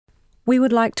We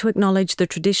would like to acknowledge the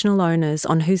traditional owners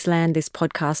on whose land this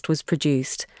podcast was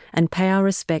produced and pay our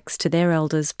respects to their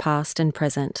elders past and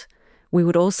present. We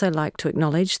would also like to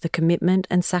acknowledge the commitment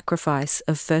and sacrifice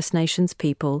of First Nations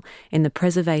people in the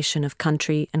preservation of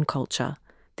country and culture.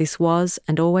 This was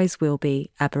and always will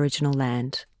be Aboriginal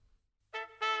land.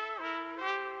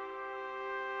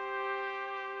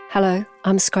 Hello,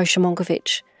 I'm Scotia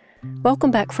Monkovich.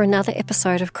 Welcome back for another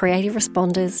episode of Creative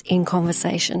Responders in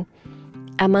Conversation,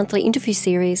 our monthly interview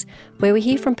series where we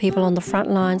hear from people on the front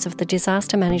lines of the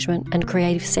disaster management and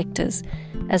creative sectors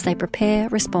as they prepare,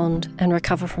 respond and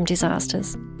recover from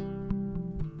disasters.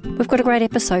 We've got a great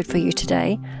episode for you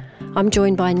today. I'm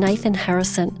joined by Nathan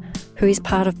Harrison, who is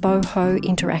part of Boho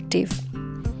Interactive.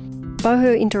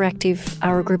 Boho Interactive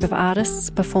are a group of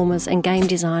artists, performers and game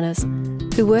designers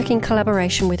who work in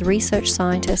collaboration with research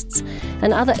scientists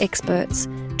and other experts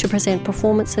to present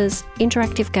performances,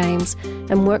 interactive games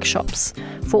and workshops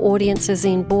for audiences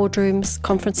in boardrooms,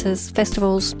 conferences,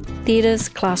 festivals, theatres,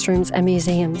 classrooms and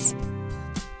museums.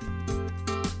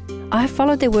 I have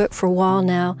followed their work for a while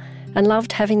now and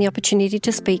loved having the opportunity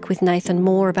to speak with Nathan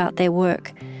more about their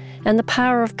work and the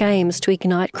power of games to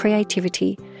ignite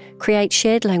creativity, create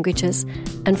shared languages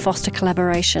and foster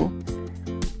collaboration.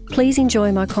 Please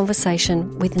enjoy my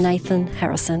conversation with Nathan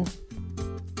Harrison.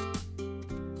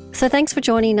 So thanks for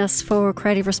joining us for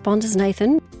Creative Responders,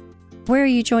 Nathan. Where are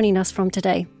you joining us from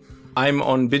today? I'm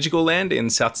on Bidjigal land in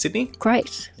South Sydney.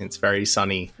 Great. It's very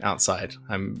sunny outside.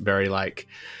 I'm very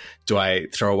do I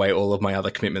throw away all of my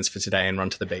other commitments for today and run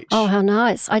to the beach? Oh, how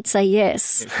nice. I'd say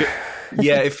yes.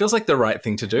 It feels like the right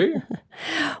thing to do.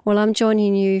 Well, I'm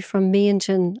joining you from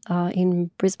Meanjin in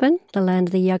Brisbane, the land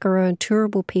of the Yagara and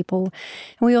Turrbal people.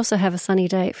 And we also have a sunny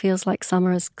day. It feels like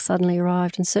summer has suddenly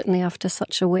arrived, and certainly after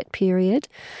such a wet period,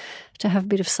 to have a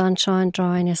bit of sunshine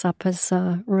drying us up is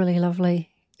really lovely.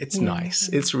 It's nice.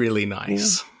 It's really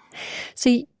nice. Yeah.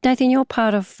 So, Nathan, you're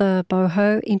part of the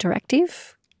Boho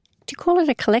Interactive. Do you call it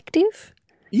a collective?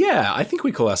 Yeah, I think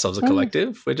we call ourselves a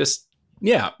collective. We're just,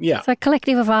 yeah. So a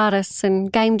collective of artists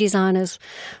and game designers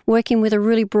working with a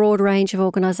really broad range of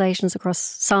organisations across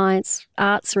science,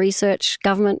 arts, research,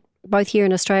 government, both here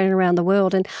in Australia and around the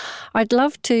world. And I'd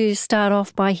love to start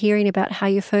off by hearing about how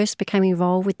you first became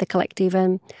involved with the collective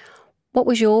and what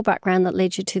was your background that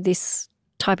led you to this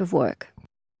type of work?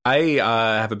 I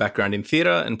have a background in theatre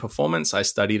and performance. I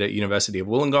studied at University of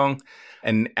Wollongong.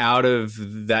 And out of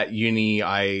that uni,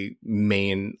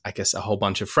 me and I guess a whole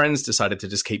bunch of friends decided to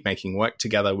just keep making work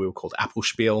together. We were called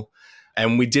Applespiel.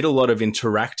 And we did a lot of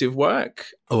interactive work,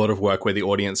 a lot of work where the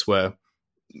audience were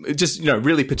just,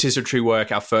 really participatory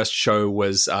work. Our first show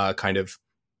was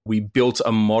we built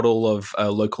a model of a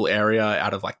local area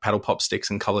out of paddle pop sticks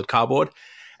and coloured cardboard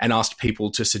and asked people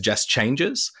to suggest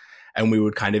changes. And we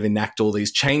would kind of enact all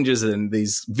these changes and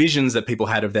these visions that people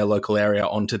had of their local area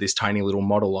onto this tiny little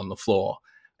model on the floor.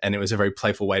 And it was a very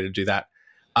playful way to do that.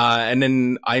 And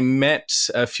then I met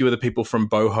a few of the people from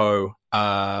Boho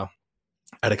at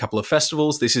a couple of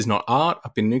festivals. This Is Not Art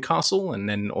up in Newcastle and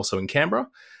then also in Canberra.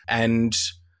 And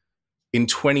in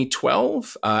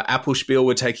 2012, Applespiel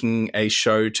were taking a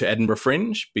show to Edinburgh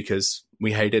Fringe because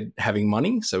we hated having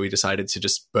money. So we decided to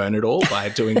just burn it all by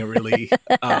doing a really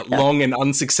long and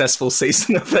unsuccessful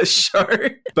season of the show.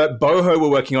 But Boho were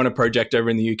working on a project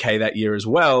over in the UK that year as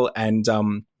well. And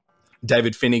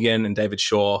David Finnegan and David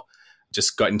Shaw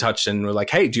just got in touch and were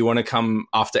like, hey, do you want to come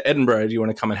after Edinburgh? Do you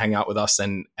want to come and hang out with us?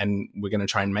 And we're going to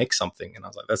try and make something. And I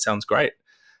was like, that sounds great.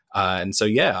 And so,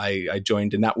 I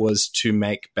joined, and that was to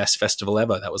make Best Festival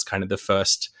Ever. That was kind of the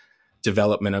first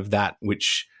development of that,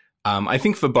 which I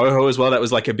think for Boho as well, that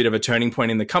was a bit of a turning point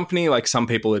in the company. Some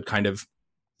people had kind of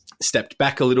stepped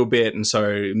back a little bit. And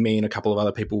so me and a couple of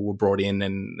other people were brought in,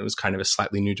 and it was kind of a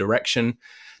slightly new direction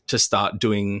to start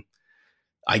doing,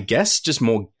 I guess, just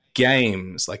more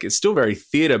games. It's still very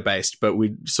theatre based, but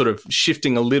we're sort of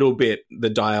shifting a little bit the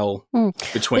dial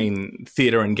between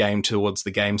theatre and game towards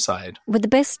the game side. With the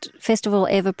Best Festival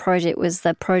Ever project was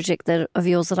the project of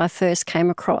yours that I first came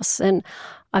across, and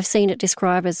I've seen it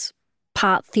described as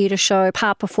part theatre show,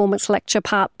 part performance lecture,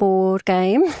 part board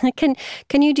game.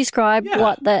 Can you describe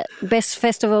what the Best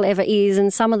Festival Ever is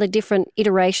and some of the different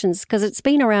iterations? Because it's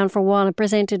been around for a while and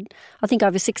presented, I think,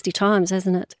 over 60 times,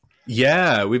 hasn't it?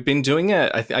 Yeah, we've been doing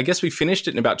it. I guess we finished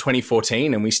it in about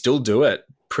 2014 and we still do it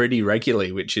pretty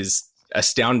regularly, which is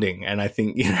astounding. And I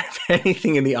think, if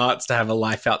anything in the arts to have a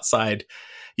life outside,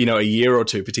 a year or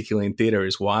two, particularly in theatre,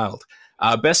 is wild.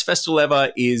 Best Festival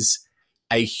Ever is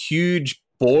a huge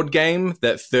board game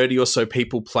that 30 or so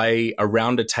people play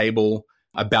around a table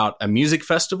about a music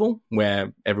festival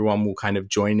where everyone will kind of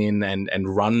join in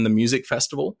and run the music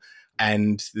festival.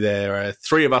 And there are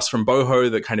 3 of us from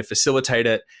Boho that kind of facilitate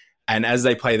it. And as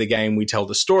they play the game, we tell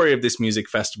the story of this music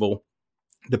festival,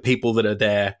 the people that are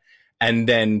there, and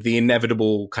then the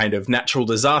inevitable kind of natural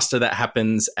disaster that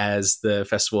happens as the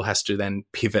festival has to then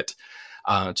pivot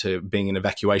to being an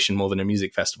evacuation more than a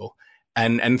music festival.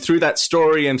 And through that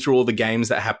story and through all the games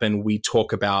that happen, we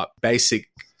talk about basic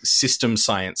system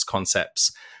science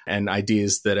concepts and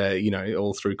ideas that are,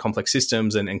 all through complex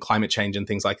systems and climate change and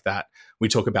things like that. We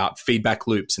talk about feedback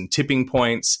loops and tipping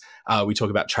points. We talk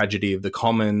about tragedy of the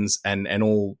commons and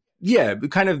all,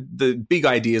 kind of the big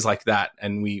ideas like that.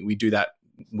 And we do that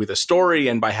with a story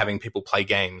and by having people play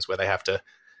games where they have to,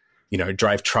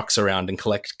 drive trucks around and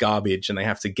collect garbage, and they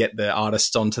have to get the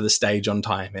artists onto the stage on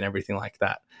time and everything like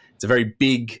that. It's a very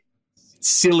big,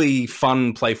 silly,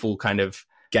 fun, playful kind of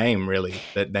game, really,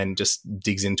 that then just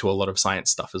digs into a lot of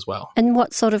science stuff as well. And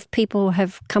what sort of people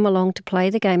have come along to play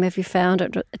the game? Have you found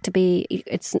it to be,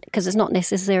 because it's not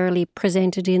necessarily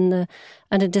presented in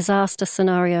a disaster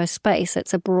scenario space,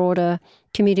 it's a broader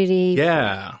community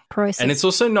process. And it's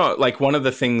also not like one of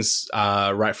the things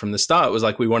right from the start was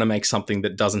like, we want to make something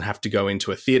that doesn't have to go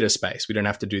into a theatre space. We don't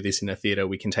have to do this in a theatre.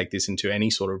 We can take this into any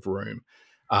sort of room.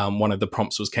 One of the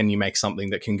prompts was, can you make something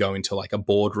that can go into like a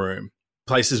boardroom?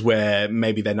 Places where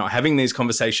maybe they're not having these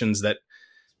conversations, that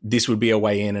this would be a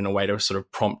way in and a way to sort of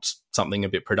prompt something a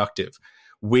bit productive.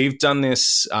 We've done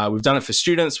this, we've done it for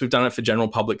students, we've done it for general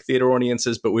public theatre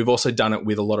audiences, but we've also done it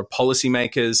with a lot of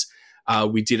policymakers.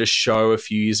 We did a show a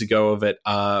few years ago of it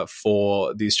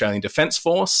for the Australian Defence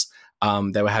Force.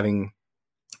 They were having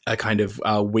a kind of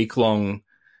week-long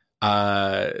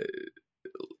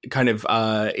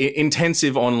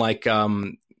intensive on like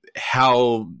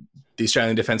how the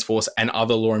Australian Defence Force and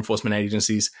other law enforcement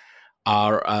agencies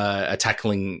are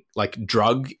tackling like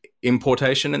drug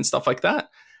importation and stuff like that.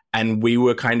 And we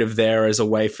were kind of there as a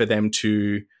way for them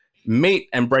to meet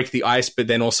and break the ice, but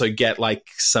then also get like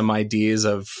some ideas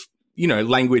of,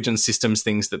 language and systems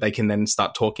things that they can then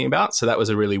start talking about. So that was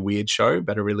a really weird show,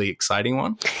 but a really exciting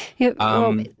one. Yeah,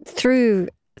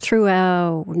 through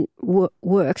our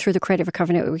work, through the Creative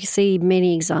Recovery Network, we see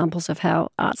many examples of how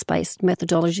arts-based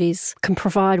methodologies can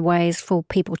provide ways for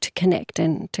people to connect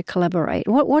and to collaborate.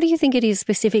 What do you think it is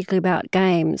specifically about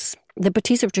games, the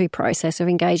participatory process of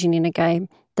engaging in a game,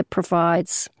 that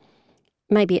provides,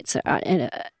 maybe it's an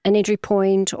entry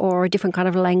point or a different kind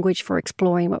of language for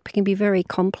exploring what can be very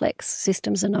complex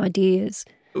systems and ideas?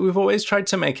 We've always tried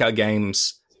to make our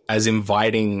games as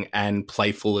inviting and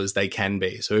playful as they can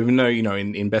be. So even though,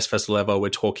 in Best Festival Ever, we're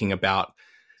talking about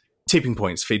tipping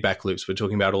points, feedback loops, we're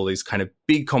talking about all these kind of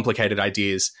big, complicated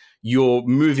ideas, you're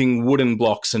moving wooden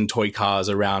blocks and toy cars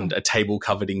around a table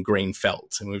covered in green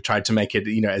felt. And we've tried to make it,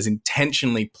 as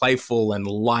intentionally playful and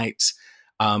light.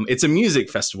 It's a music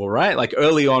festival, right? Like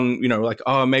early on,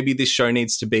 maybe this show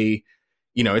needs to be,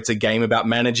 it's a game about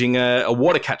managing a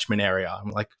water catchment area.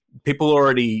 I'm like, people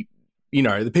already...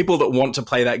 the people that want to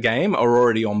play that game are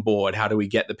already on board. How do we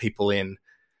get the people in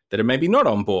that are maybe not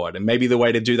on board? And maybe the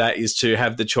way to do that is to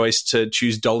have the choice to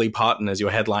choose Dolly Parton as your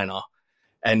headliner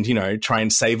and, try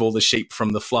and save all the sheep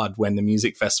from the flood when the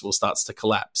music festival starts to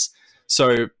collapse.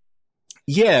 So,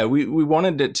 we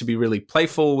wanted it to be really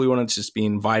playful. We wanted to just be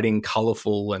inviting,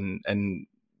 colorful and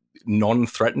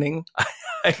non-threatening.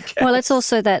 Well, it's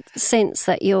also that sense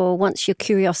that once your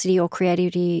curiosity or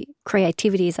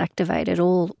creativity is activated,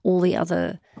 all the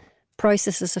other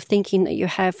processes of thinking that you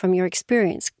have from your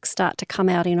experience start to come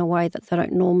out in a way that they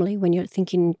don't normally when you're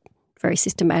thinking very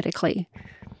systematically.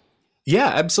 Yeah,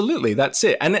 absolutely. That's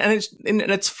it. And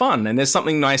it's fun. And there's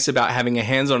something nice about having a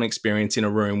hands-on experience in a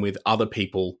room with other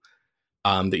people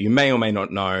that you may or may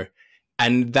not know.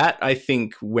 And that, I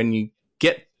think, when you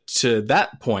get to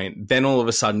that point, then all of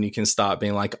a sudden you can start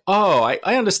being like, oh,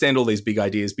 I understand all these big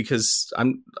ideas because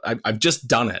I've just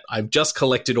done it. I've just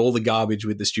collected all the garbage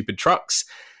with the stupid trucks.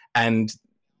 And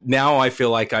now I feel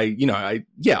like I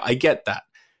get that.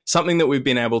 Something that we've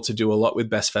been able to do a lot with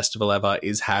Best Festival Ever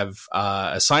is have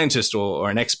a scientist or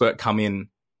an expert come in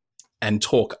and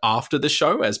talk after the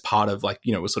show as part of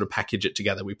we'll sort of package it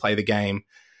together. We play the game,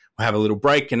 we'll have a little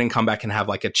break and then come back and have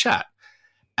like a chat.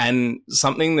 And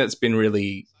something that's been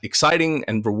really exciting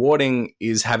and rewarding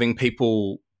is having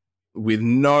people with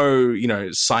no,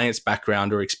 science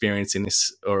background or experience in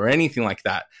this or anything like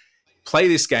that play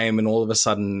this game and all of a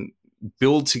sudden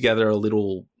build together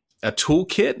a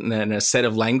toolkit and a set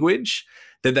of language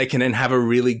that they can then have a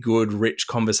really good, rich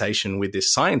conversation with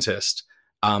this scientist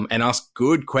and ask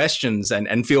good questions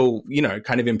and feel,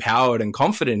 kind of empowered and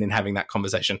confident in having that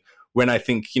conversation when I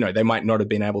think, they might not have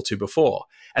been able to before.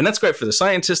 And that's great for the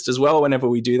scientist as well. Whenever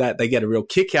we do that, they get a real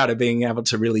kick out of being able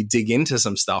to really dig into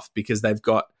some stuff because they've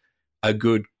got a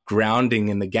good grounding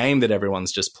in the game that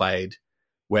everyone's just played,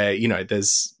 where, you know,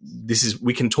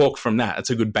 we can talk from that. It's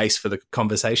a good base for the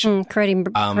conversation. Creating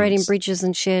bridges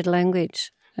and shared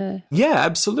language. Yeah,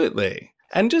 absolutely.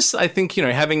 And just, I think, you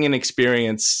know, having an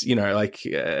experience, you know, like,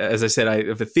 as I said, I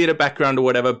have a theatre background or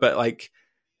whatever, but like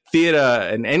theatre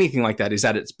and anything like that is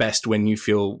at its best when you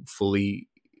feel fully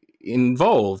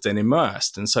involved and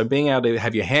immersed. And so being able to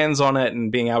have your hands on it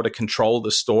and being able to control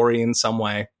the story in some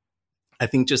way, I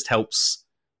think just helps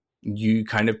you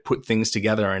kind of put things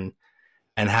together and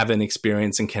have an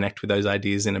experience and connect with those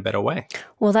ideas in a better way.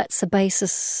 Well, that's the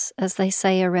basis, as they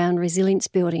say, around resilience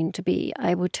building, to be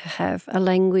able to have a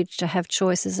language, to have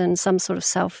choices and some sort of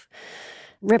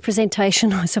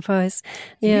self-representation, I suppose.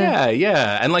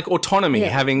 Yeah. And like autonomy,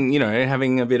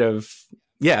 having a bit of,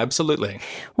 absolutely.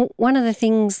 Well, one of the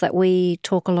things that we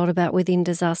talk a lot about within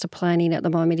disaster planning at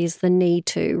the moment is the need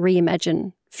to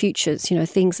reimagine futures. You know,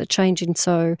 things are changing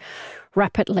so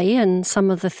rapidly, and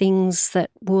some of the things that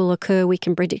will occur we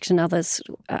can predict and others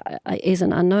is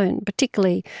an unknown,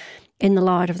 particularly in the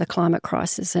light of the climate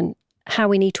crisis and how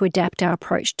we need to adapt our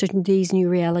approach to these new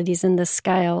realities and the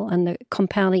scale and the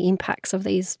compounding impacts of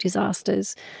these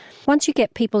disasters. Once you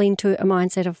get people into a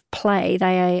mindset of play,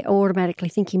 they are automatically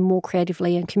thinking more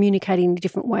creatively and communicating in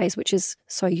different ways, which is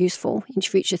so useful in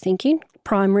future thinking.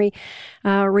 Primary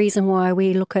reason why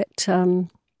we look at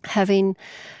having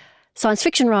science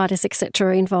fiction writers,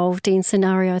 etc., involved in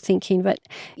scenario thinking. But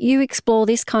you explore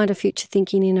this kind of future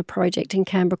thinking in a project in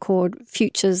Canberra called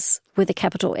Futures with a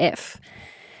capital F.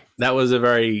 That was a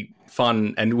very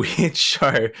fun and weird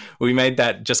show. We made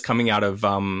that just coming out of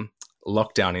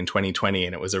lockdown in 2020,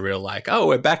 and it was a real like, oh,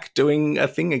 we're back doing a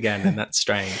thing again, and that's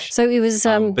strange. So it was,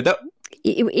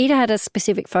 it had a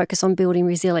specific focus on building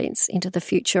resilience into the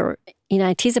future in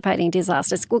anticipating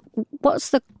disasters.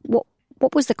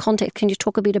 What was the context? Can you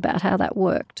talk a bit about how that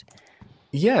worked?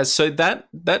 Yeah, so that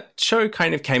show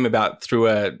kind of came about through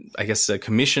a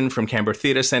commission from Canberra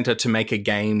Theatre Centre to make a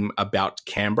game about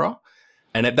Canberra.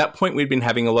 And at that point, we'd been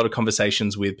having a lot of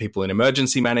conversations with people in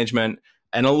emergency management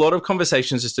and a lot of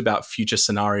conversations just about future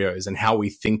scenarios and how we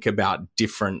think about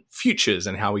different futures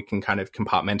and how we can kind of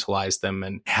compartmentalize them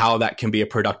and how that can be a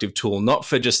productive tool, not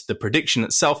for just the prediction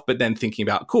itself, but then thinking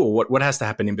about, cool, what has to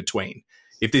happen in between?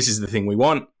 If this is the thing we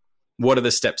want, what are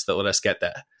the steps that let us get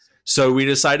there? So we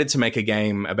decided to make a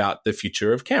game about the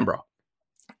future of Canberra.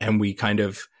 And we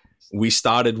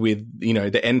started with, you know,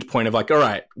 the end point of like, all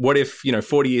right, what if, you know,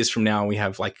 40 years from now we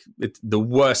have like the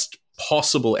worst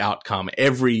possible outcome,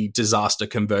 every disaster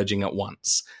converging at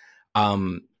once.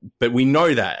 But we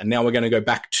know that. And now we're going to go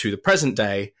back to the present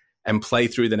day and play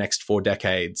through the next 4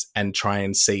 decades and try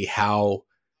and see how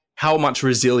much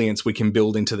resilience we can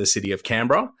build into the city of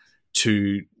Canberra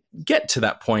to get to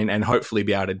that point and hopefully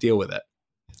be able to deal with it.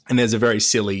 And there's a very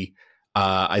silly,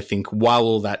 I think, while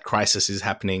all that crisis is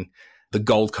happening, the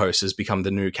Gold Coast has become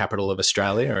the new capital of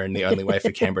Australia, and the only way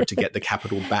for Canberra to get the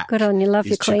capital back Good on you, love is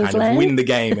your to Queensland. kind of win the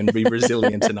game and be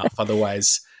resilient enough.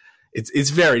 Otherwise, it's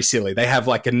very silly. They have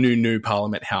like a new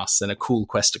Parliament House and a cool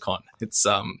Questacon. It's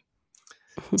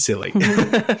silly.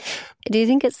 Do you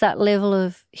think it's that level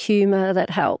of humour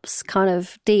that helps kind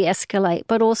of de-escalate?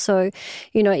 But also,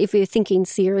 you know, if you're thinking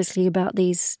seriously about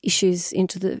these issues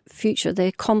into the future,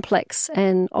 they're complex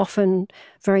and often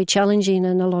very challenging,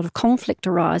 and a lot of conflict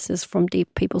arises from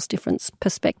people's different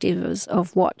perspectives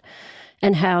of what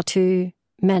and how to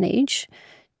manage.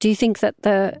 Do you think that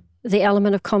the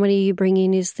element of comedy you bring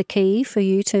in is the key for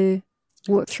you to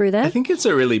work through that? I think it's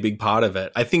a really big part of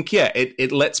it. I think,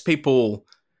 it lets people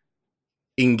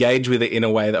engage with it in a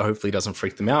way that hopefully doesn't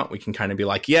freak them out. We can kind of be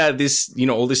like, this, you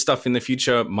know, all this stuff in the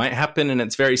future might happen and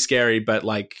it's very scary, but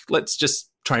like, let's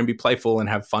just try and be playful and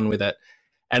have fun with it.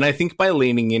 And I think by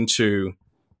leaning into,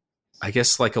 I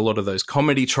guess, like a lot of those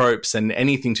comedy tropes and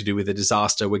anything to do with a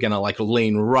disaster, we're going to like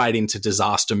lean right into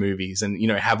disaster movies and, you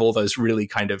know, have all those really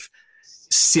kind of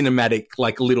cinematic,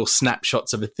 like little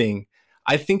snapshots of a thing.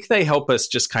 I think they help us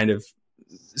just kind of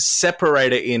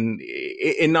separate it in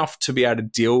enough to be able to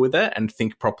deal with it and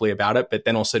think properly about it, but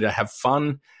then also to have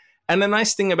fun. And the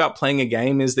nice thing about playing a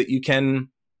game is that you can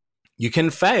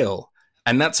fail,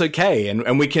 and that's okay.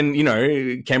 And we can, you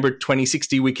know, Canberra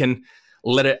 2060, we can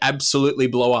let it absolutely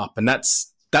blow up, and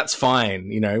that's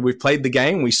fine. You know, we've played the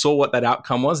game, we saw what that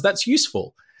outcome was, that's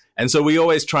useful. And so we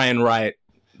always try and write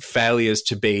failures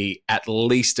to be at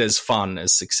least as fun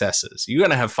as successes. You're going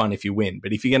to have fun if you win,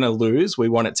 but if you're going to lose, we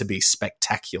want it to be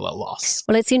spectacular loss.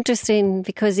 Well, it's interesting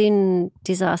because in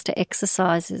disaster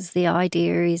exercises, the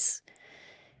idea is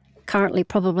currently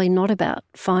probably not about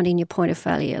finding your point of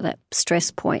failure, that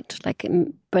stress point,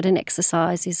 but an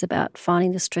exercise is about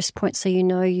finding the stress point so you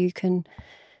know you can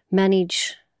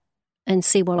manage and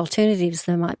see what alternatives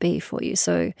there might be for you.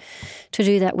 So to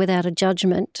do that without a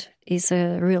judgment is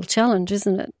a real challenge,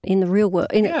 isn't it, in the real world,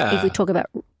 if we talk about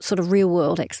sort of real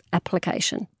world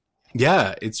application.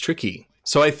 Yeah, it's tricky.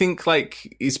 So I think,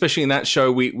 like, especially in that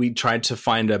show, we tried to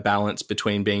find a balance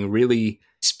between being really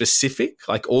specific,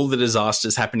 like all the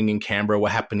disasters happening in Canberra were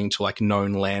happening to like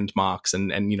known landmarks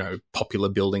and you know, popular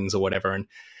buildings or whatever.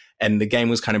 And the game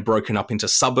was kind of broken up into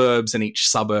suburbs, and each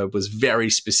suburb was very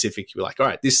specific. You were like, all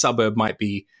right, this suburb might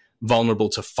be vulnerable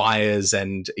to fires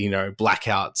and, you know,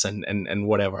 blackouts and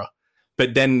whatever.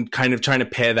 But then kind of trying to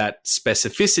pair that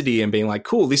specificity and being like,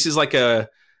 cool, this is like a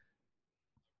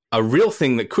real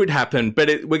thing that could happen, but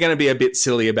we're going to be a bit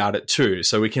silly about it too.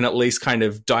 So we can at least kind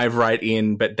of dive right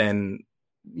in, but then,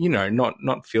 you know,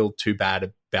 not feel too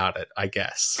bad about it, I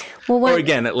guess. Well, or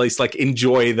again, at least like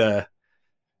enjoy the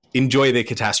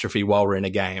catastrophe while we're in a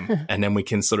game. And then we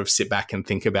can sort of sit back and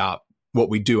think about what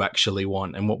we do actually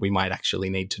want and what we might actually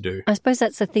need to do. I suppose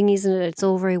that's the thing, isn't it? It's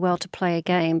all very well to play a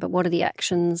game, but what are the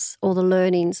actions or the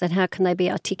learnings, and how can they be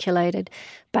articulated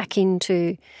back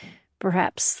into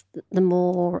perhaps the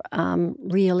more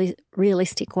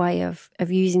realistic way of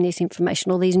using this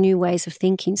information or these new ways of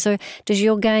thinking? So does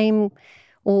your game,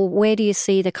 or where do you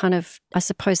see the kind of, I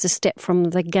suppose, the step from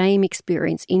the game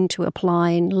experience into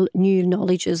applying new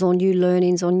knowledges or new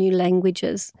learnings or new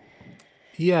languages?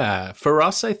 Yeah, for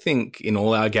us, I think in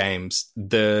all our games,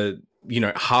 the, you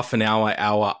know, half an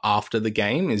hour after the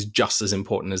game is just as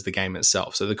important as the game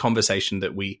itself. So the conversation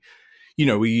that we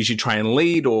usually try and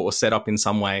lead or set up in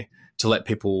some way to let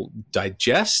people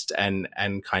digest and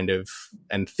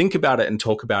think about it and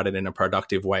talk about it in a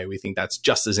productive way. We think that's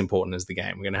just as important as the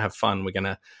game. We're going to have fun. We're going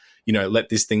to, you know, let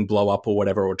this thing blow up or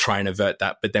whatever, or try and avert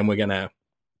that. But then we're going to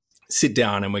sit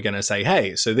down and we're going to say,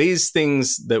 hey, so these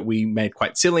things that we made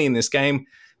quite silly in this game,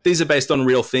 these are based on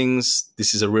real things.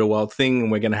 This is a real world thing,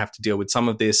 and we're going to have to deal with some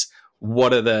of this.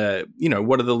 What are the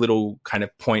little kind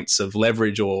of points of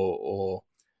leverage or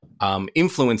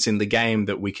influence in the game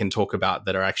that we can talk about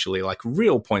that are actually like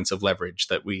real points of leverage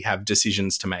that we have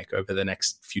decisions to make over the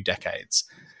next few decades?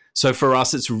 So for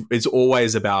us, it's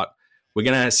always about, we're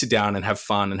going to sit down and have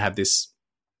fun and have this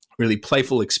really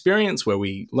playful experience where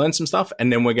we learn some stuff,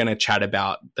 and then we're going to chat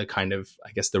about the kind of,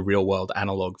 I guess, the real world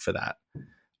analog for that.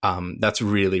 That's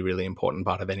really, really important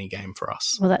part of any game for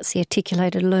us. Well, that's the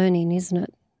articulated learning, isn't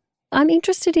it? I'm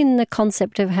interested in the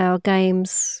concept of how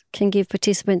games can give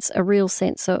participants a real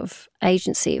sense of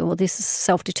agency, or this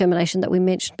self-determination that we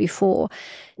mentioned before.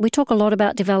 We talk a lot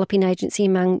about developing agency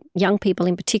among young people,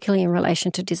 in particular in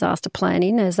relation to disaster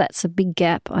planning, as that's a big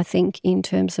gap, I think, in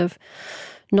terms of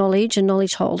knowledge and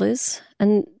knowledge holders.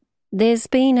 And there's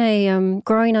been a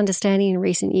growing understanding in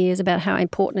recent years about how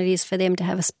important it is for them to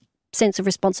have a sense of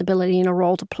responsibility and a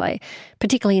role to play,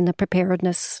 particularly in the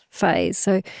preparedness phase.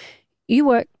 So you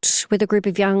worked with a group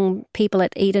of young people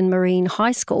at Eden Marine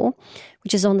High School,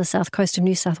 which is on the south coast of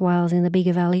New South Wales in the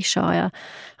Bigger Valley Shire.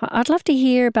 I'd love to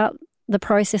hear about the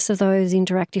process of those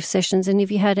interactive sessions, and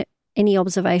if you had any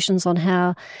observations on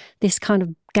how this kind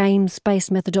of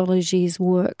games-based methodologies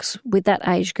works with that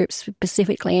age group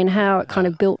specifically, and how it kind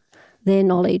of built their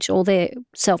knowledge or their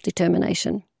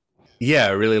self-determination. Yeah,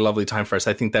 a really lovely time for us.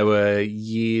 I think they were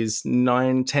years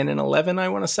 9, 10 and 11, I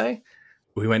want to say.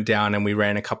 We went down and we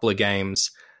ran a couple of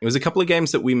games. It was a couple of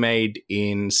games that we made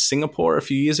in Singapore a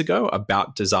few years ago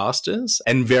about disasters,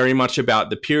 and very much about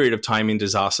the period of time in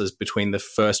disasters between the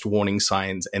first warning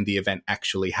signs and the event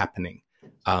actually happening.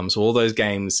 So all those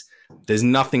games, there's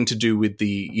nothing to do with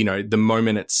the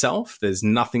moment itself. There's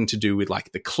nothing to do with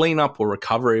like the cleanup or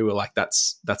recovery. We're like,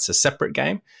 that's a separate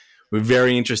game. We're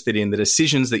very interested in the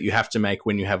decisions that you have to make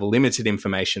when you have limited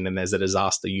information and there's a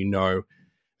disaster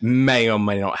may or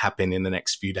may not happen in the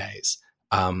next few days.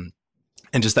 And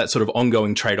just that sort of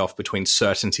ongoing trade-off between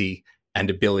certainty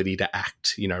and ability to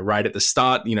act. You know, right at the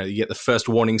start, you get the first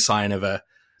warning sign of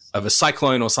a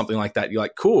cyclone or something like that. You're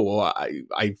like, cool,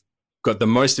 I've got the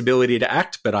most ability to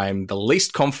act, but I'm the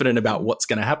least confident about what's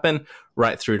going to happen,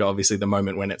 right through to obviously the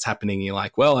moment when it's happening. You're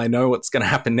like, well, I know what's going to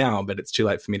happen now, but it's too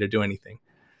late for me to do anything.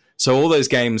 So all those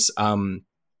games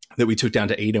that we took down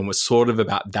to Eden was sort of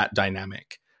about that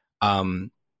dynamic.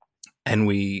 And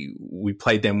we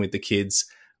played them with the kids.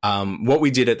 What we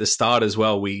did at the start as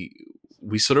well, we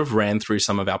sort of ran through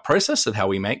some of our process of how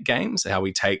we make games, how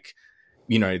we take,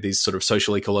 these sort of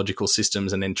social ecological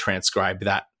systems and then transcribe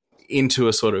that into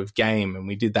a sort of game. And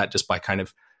we did that just by kind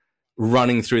of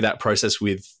running through that process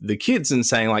with the kids and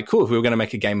saying like, cool, if we were going to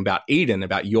make a game about Eden,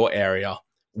 about your area,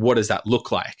 what does that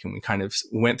look like? And we kind of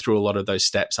went through a lot of those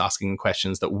steps, asking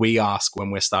questions that we ask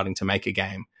when we're starting to make a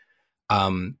game.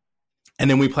 And And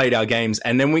then we played our games,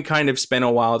 and then we kind of spent a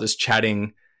while just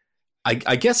chatting.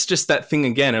 I guess just that thing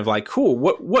again of like, cool,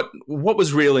 what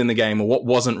was real in the game or what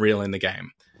wasn't real in the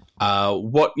game?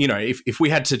 If we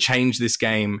had to change this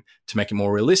game to make it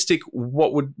more realistic,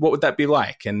 what would that be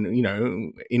like? And,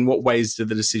 in what ways do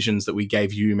the decisions that we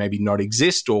gave you maybe not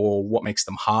exist, or what makes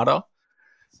them harder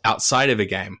outside of a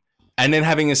game? And then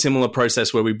having a similar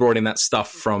process where we brought in that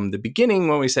stuff from the beginning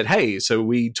when we said, hey, so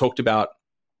we talked about,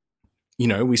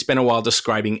 we spent a while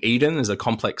describing Eden as a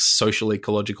complex social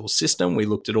ecological system. We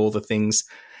looked at all the things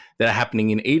that are happening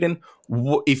in Eden.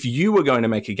 If you were going to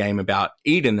make a game about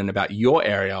Eden and about your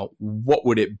area, what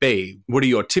would it be? What are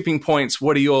your tipping points?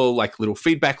 What are your little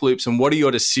feedback loops? And what are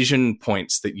your decision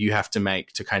points that you have to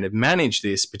make to kind of manage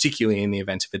this, particularly in the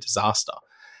event of a disaster?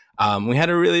 We had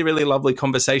a really, really lovely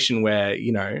conversation where,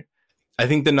 I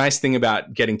think the nice thing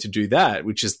about getting to do that,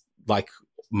 which is like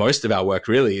most of our work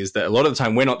really, is that a lot of the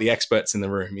time we're not the experts in the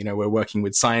room. We're working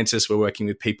with scientists, we're working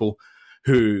with people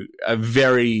who are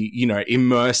very,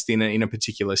 immersed in a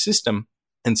particular system.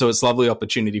 And so it's a lovely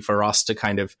opportunity for us to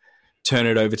kind of turn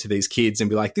it over to these kids and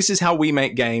be like, this is how we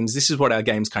make games. This is what our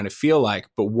games kind of feel like.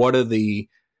 But what are the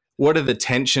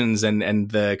tensions and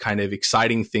the kind of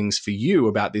exciting things for you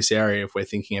about this area if we're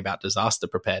thinking about disaster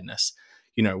preparedness?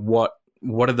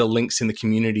 What are the links in the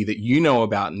community that you know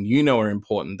about and are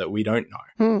important that we don't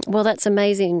know? Well, that's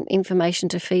amazing information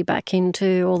to feed back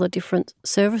into all the different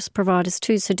service providers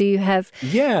too. So do you have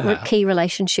key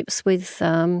relationships with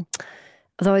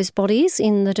those bodies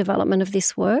in the development of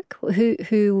this work?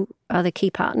 Who are the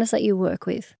key partners that you work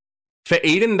with? For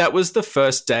Eden, that was the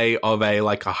first day of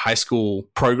a high school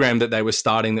program that they were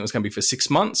starting that was going to be for 6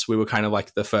 months. We were kind of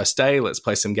like the first day, let's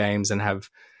play some games and have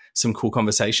some cool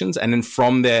conversations. And then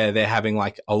from there, they're having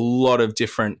a lot of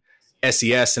different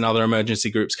SES and other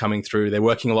emergency groups coming through. They're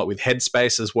working a lot with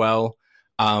Headspace as well.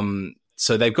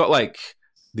 So they've got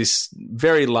this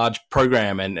very large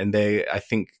program and they, I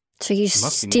think... So you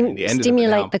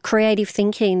stimulate the creative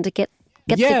thinking to get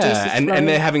the juices flowing. And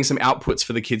they're having some outputs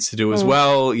for the kids to do as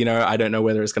well. I don't know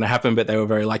whether it's going to happen, but they were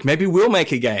very maybe we'll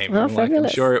make a game. Oh, I'm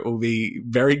sure it will be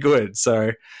very good.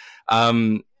 So,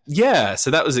 so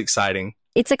that was exciting.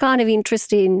 It's a kind of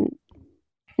interesting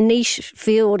niche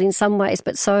field in some ways,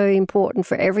 but so important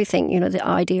for everything, the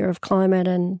idea of climate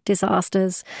and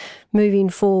disasters moving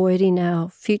forward in our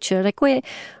future.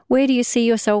 Where do you see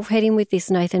yourself heading with this,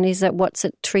 Nathan? Is that what's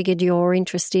it triggered your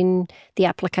interest in the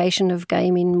application of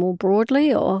gaming more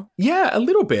broadly, or? Yeah, a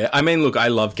little bit. I mean, look, I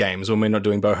love games. When we're not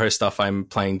doing boho stuff, I'm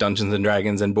playing Dungeons and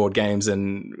Dragons and board games,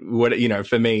 and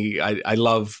for me, I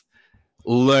love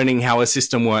learning how a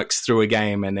system works through a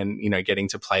game and then, getting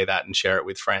to play that and share it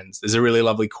with friends. There's a really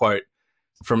lovely quote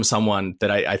from someone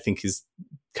that I think is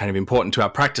kind of important to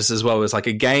our practice as well. It's a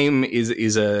game is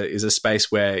a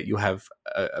space where you have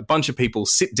a bunch of people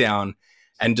sit down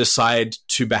and decide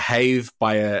to behave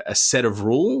by a set of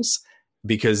rules,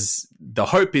 because the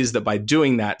hope is that by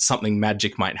doing that, something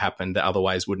magic might happen that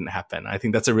otherwise wouldn't happen. I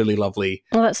think that's a really lovely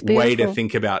way to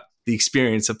think about the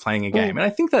experience of playing a game. And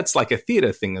I think that's a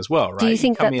theatre thing as well, right? Do you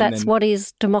think that's what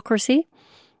is democracy?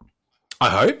 I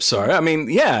hope so. I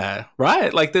mean, yeah,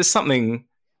 right? There's something,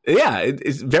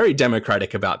 it's very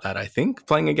democratic about that, I think.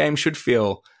 Playing a game should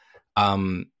feel,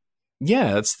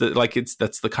 that's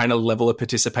the kind of level of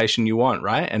participation you want,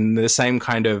 right? And the same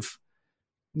kind of,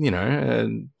 a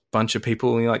bunch of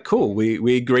people, and you're like, cool,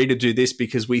 we agree to do this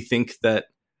because we think that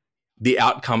the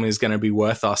outcome is going to be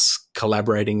worth us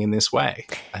collaborating in this way.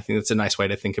 I think that's a nice way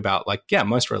to think about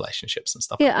most relationships and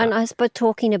stuff like that. Yeah, and I suppose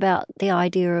talking about the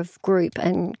idea of group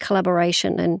and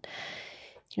collaboration, and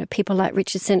people like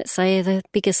Richard Sennett say the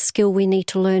biggest skill we need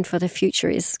to learn for the future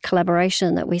is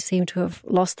collaboration, that we seem to have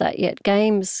lost that. Yet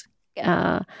games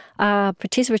are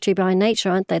participatory by nature,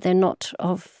 aren't they? They're not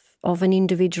of an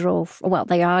individual, well,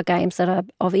 they are games that are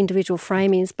of individual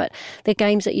framings, but the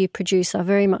games that you produce are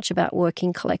very much about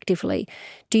working collectively.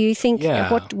 Do you think,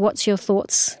 what's your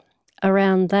thoughts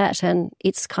around that and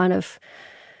its kind of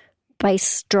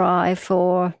base drive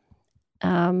for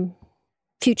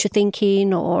future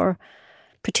thinking or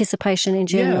participation in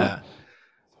general? Yeah.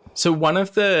 So one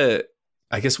of the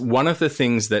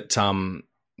things that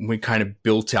we kind of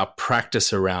built our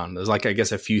practice around, there's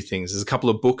a few things. There's a couple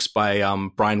of books by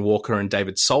Brian Walker and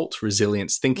David Salt,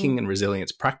 Resilience Thinking and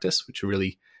Resilience Practice, which are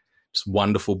really just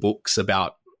wonderful books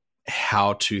about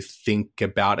how to think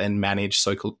about and manage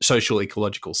social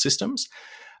ecological systems.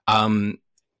 And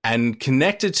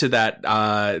connected to that,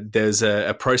 there's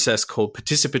a process called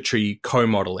participatory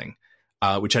co-modeling,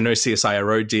 which I know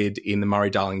CSIRO did in the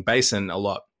Murray-Darling Basin a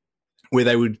lot, where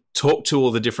they would talk to all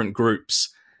the different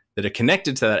groups that are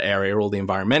connected to that area, all the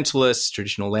environmentalists,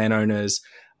 traditional landowners,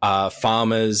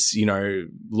 farmers,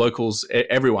 locals,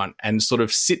 everyone, and sort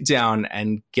of sit down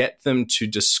and get them to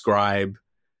describe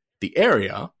the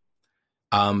area,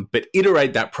 but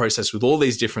iterate that process with all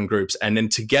these different groups, and then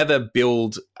together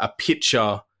build a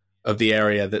picture of the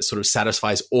area that sort of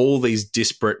satisfies all these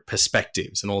disparate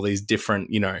perspectives and all these different,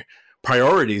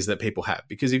 priorities that people have.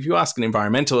 Because if you ask an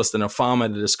environmentalist and a farmer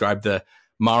to describe the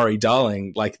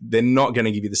Murray-Darling, like, they're not going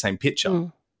to give you the same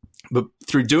picture. But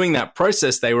through doing that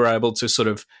process, they were able to sort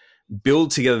of build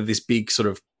together this big sort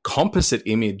of composite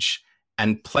image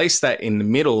and place that in the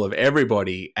middle of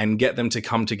everybody and get them to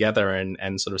come together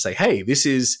and sort of say, hey, this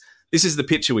is the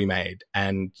picture we made.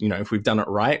 And, if we've done it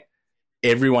right,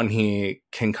 everyone here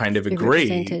can kind of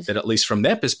agree that, at least from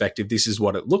their perspective, this is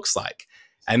what it looks like.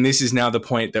 And this is now the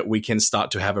point that we can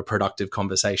start to have a productive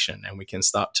conversation, and we can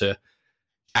start to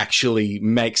actually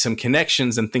make some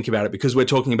connections and think about it, because we're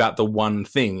talking about the one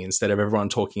thing instead of everyone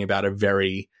talking about a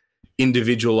very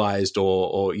individualized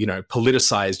or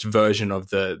politicized version of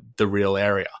the real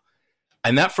area.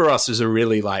 And that for us is a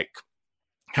really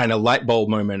kind of light bulb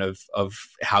moment of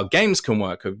how games can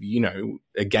work.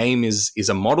 A game is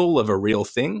a model of a real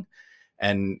thing.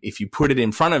 And if you put it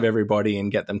in front of everybody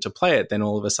and get them to play it, then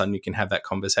all of a sudden you can have that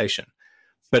conversation.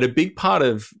 But a big part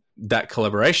of that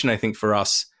collaboration, I think, for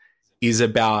us is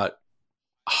about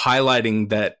highlighting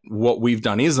that what we've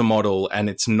done is a model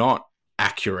and it's not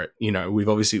accurate.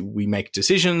 We make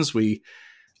decisions, we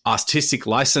artistic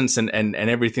license and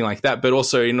everything like that. But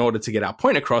also, in order to get our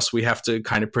point across, we have to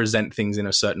kind of present things in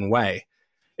a certain way.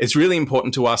 It's really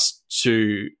important to us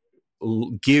to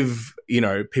give,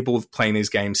 people playing these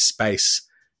games space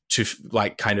to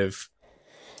kind of,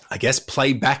 I guess,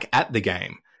 play back at the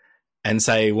game and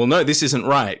say, well, no, this isn't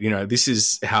right. This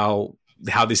is how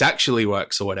this actually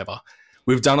works or whatever.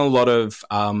 We've done a lot of,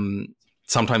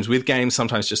 sometimes with games,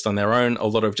 sometimes just on their own, a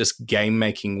lot of just game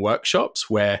making workshops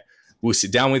where we'll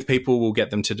sit down with people, we'll get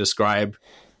them to describe,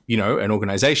 an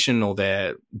organization or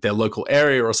their local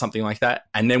area or something like that.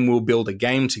 And then we'll build a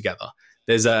game together.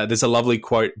 There's a lovely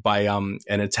quote by an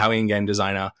Italian game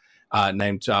designer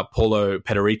named Paolo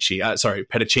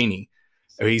Pedercini.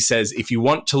 He says, if you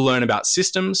want to learn about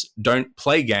systems, don't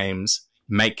play games,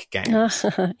 make games.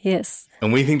 Yes.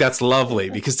 And we think that's lovely,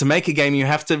 because to make a game, you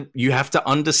have to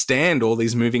understand all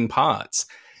these moving parts.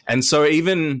 And so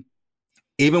even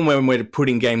when we're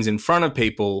putting games in front of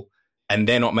people and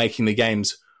they're not making the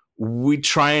games, we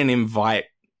try and invite,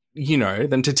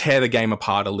 them to tear the game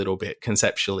apart a little bit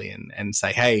conceptually and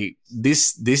say, hey,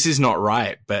 this is not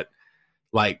right. But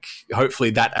hopefully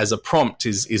that as a prompt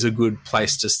is a good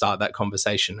place to start that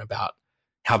conversation about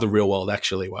how the real world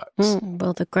actually works.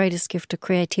 Well, the greatest gift of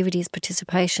creativity is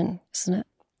participation, isn't it?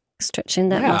 Stretching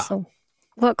that muscle.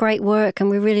 What great work. And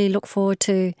we really look forward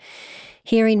to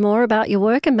hearing more about your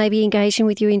work and maybe engaging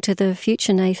with you into the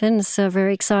future, Nathan. It's a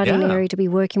very exciting area to be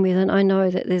working with. And I know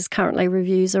that there's currently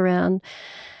reviews around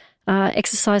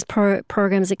exercise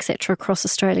programs, etc., across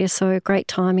Australia. So great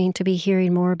timing to be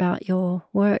hearing more about your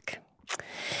work.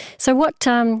 So what,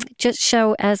 just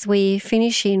show as we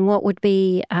finish in, what would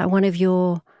be one of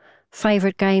your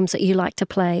favourite games that you like to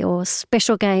play, or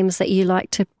special games that you like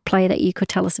to play that you could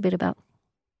tell us a bit about?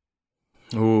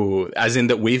 Ooh, as in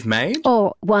that we've made?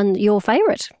 Or one, your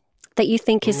favourite, that you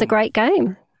think is a great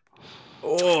game.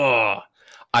 Oh,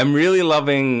 I'm really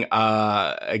loving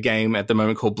a game at the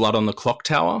moment called Blood on the Clock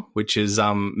Tower, which is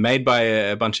made by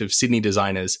a bunch of Sydney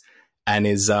designers and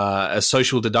is a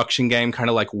social deduction game, kind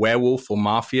of like Werewolf or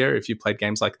Mafia, if you played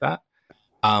games like that.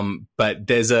 But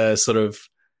there's a sort of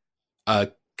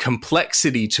a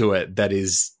complexity to it that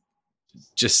is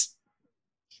just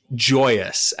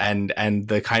joyous, and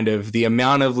the kind of the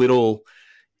amount of little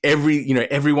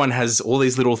everyone has all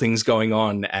these little things going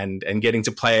on, and getting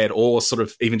to play it or sort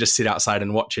of even just sit outside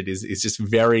and watch it is just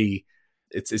very,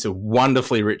 it's a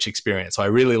wonderfully rich experience. So I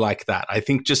really like that. I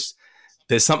think just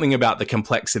there's something about the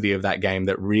complexity of that game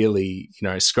that really,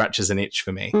 scratches an itch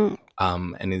for me,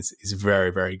 and is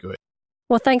very, very good.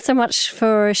 Well, thanks so much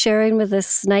for sharing with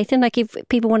us, Nathan. If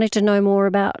people wanted to know more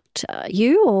about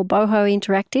you or Boho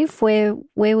Interactive,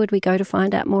 where would we go to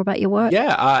find out more about your work?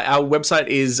 Yeah, our website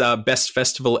is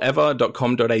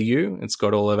bestfestivalever.com.au. It's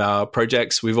got all of our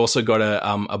projects. We've also got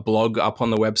a blog up on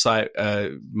the website.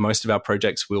 Most of our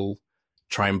projects will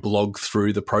try and blog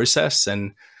through the process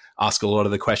and ask a lot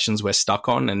of the questions we're stuck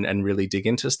on and really dig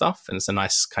into stuff. And it's a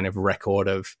nice kind of record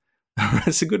of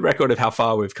it's a good record of how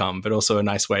far we've come, but also a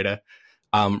nice way to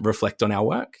reflect on our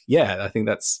work. Yeah, I think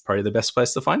that's probably the best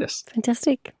place to find us.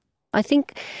 Fantastic. I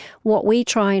think what we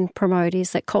try and promote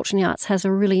is that culture and the arts has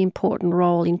a really important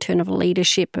role in terms of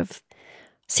leadership of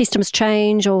systems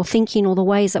change or thinking or the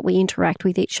ways that we interact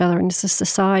with each other in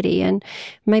society. And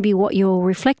maybe what you're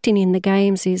reflecting in the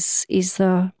games is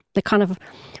the kind of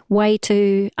way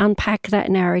to unpack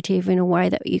that narrative in a way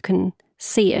that you can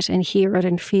see it and hear it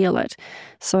and feel it.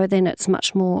 So then it's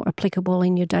much more applicable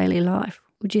in your daily life.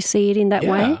 Would you see it in that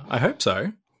way? Yeah, I hope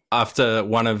so. After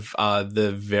one of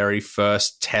the very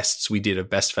first tests we did of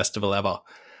Best Festival Ever,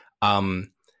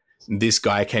 this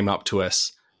guy came up to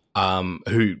us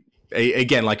who,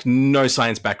 again, like no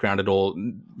science background at all,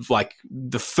 like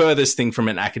the furthest thing from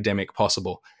an academic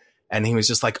possible. And he was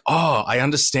just like, oh, I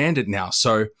understand it now.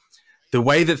 So the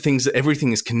way that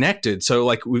everything is connected. So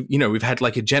like, we've had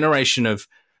like a generation of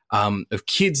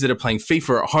kids that are playing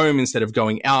FIFA at home instead of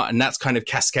going out, and that's kind of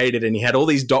cascaded, and he had all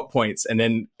these dot points and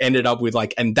then ended up with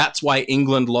like, and that's why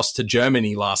England lost to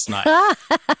Germany last night.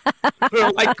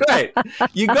 Like, great,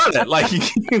 you got it. Like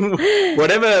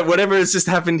whatever has just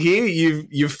happened here,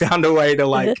 you've found a way to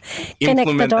like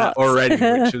implement that already,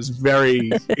 which was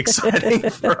very exciting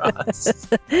for us.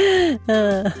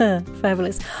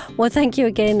 Fabulous. Well, thank you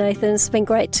again, Nathan. It's been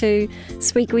great to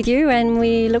speak with you, and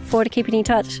we look forward to keeping in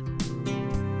touch.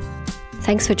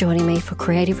 Thanks for joining me for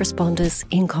Creative Responders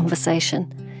in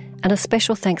Conversation, and a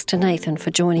special thanks to Nathan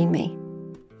for joining me.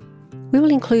 We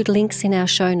will include links in our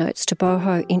show notes to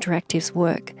Boho Interactive's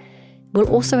work. We'll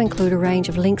also include a range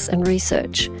of links and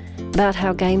research about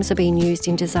how games are being used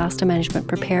in disaster management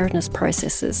preparedness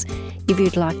processes if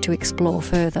you'd like to explore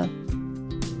further.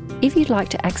 If you'd like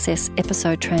to access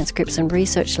episode transcripts and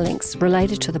research links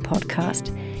related to the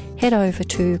podcast, head over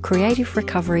to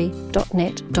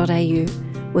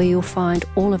creativerecovery.net.au, where you'll find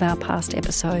all of our past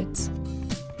episodes.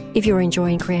 If you're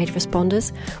enjoying Creative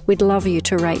Responders, we'd love you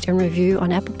to rate and review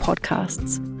on Apple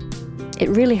Podcasts. It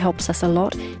really helps us a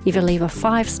lot if you leave a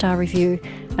 5-star review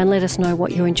and let us know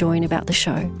what you're enjoying about the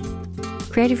show.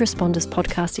 Creative Responders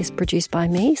podcast is produced by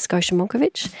me, Scotia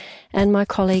Monkovich, and my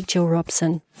colleague Jill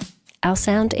Robson. Our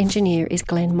sound engineer is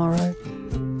Glenn Morrow.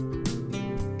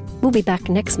 We'll be back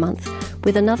next month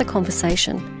with another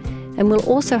conversation, and we'll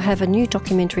also have a new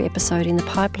documentary episode in the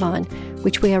pipeline,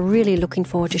 which we are really looking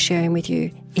forward to sharing with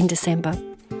you in December.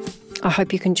 I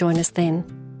hope you can join us then.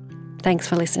 Thanks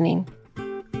for listening.